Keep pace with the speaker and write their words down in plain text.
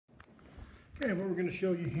Okay, what we're going to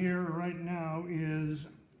show you here right now is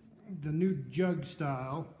the new jug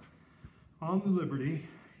style on the Liberty,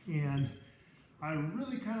 and I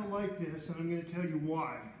really kind of like this, and I'm going to tell you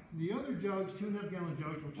why. The other jugs, 2.5 gallon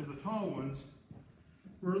jugs, which are the tall ones,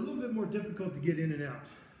 were a little bit more difficult to get in and out.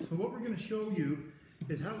 So what we're going to show you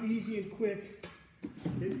is how easy and quick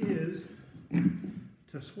it is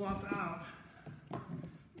to swap out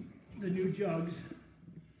the new jugs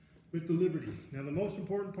with the Liberty. Now the most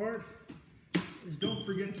important part is don't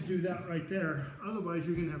forget to do that right there. Otherwise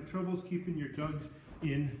you're going to have troubles keeping your jugs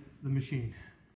in the machine.